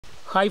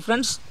Hi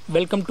friends,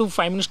 welcome to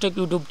 5 Minutes Tech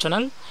YouTube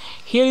channel.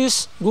 Here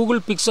is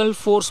Google Pixel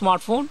 4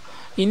 smartphone.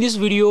 In this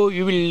video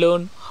you will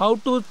learn how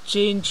to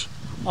change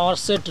or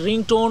set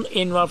ringtone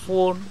in your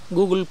phone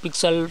Google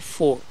Pixel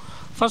 4.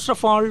 First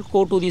of all,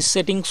 go to the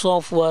settings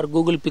of your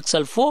Google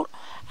Pixel 4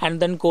 and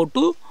then go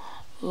to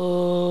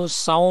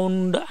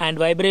sound and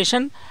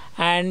vibration,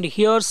 and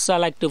here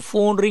select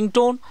phone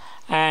ringtone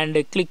and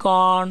click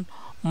on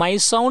my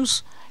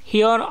sounds.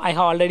 Here I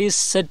have already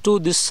set to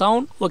this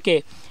sound.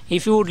 Okay,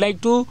 if you would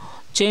like to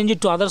change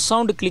it to other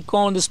sound, click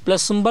on this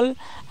plus symbol,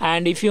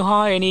 and if you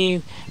have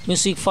any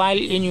music file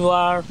in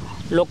your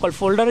local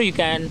folder, you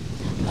can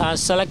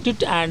select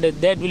it, and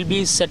that will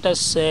be set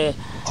as other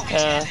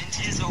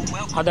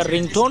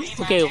ringtone.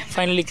 Okay,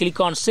 finally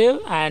click on save,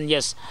 and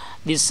yes,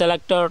 this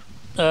selected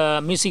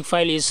music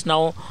file is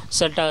now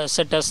set as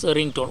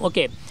ringtone.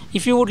 Okay,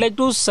 if you would like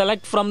to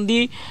select from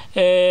the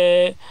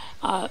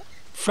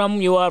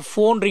from your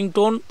phone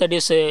ringtone, that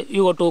is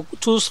you have to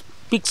choose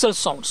Pixel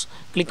sounds.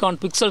 Click on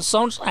Pixel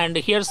sounds and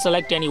here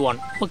select any one.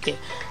 Okay,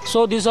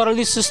 so these are all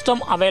the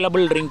system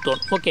available ringtone.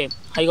 Okay,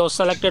 I have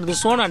selected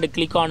this one and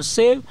click on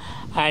save,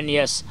 and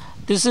yes,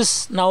 this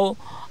is now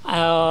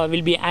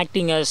will be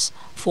acting as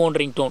phone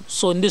ringtone.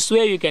 So in this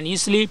way you can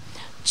easily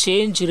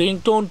change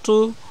ringtone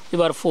to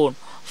your phone.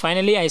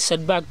 Finally I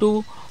set back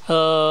to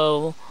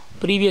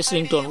previous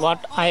ringtone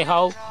what I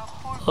have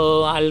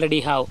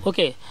already have.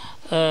 Okay,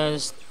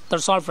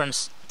 that's all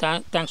friends.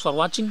 Thanks for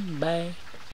watching. Bye.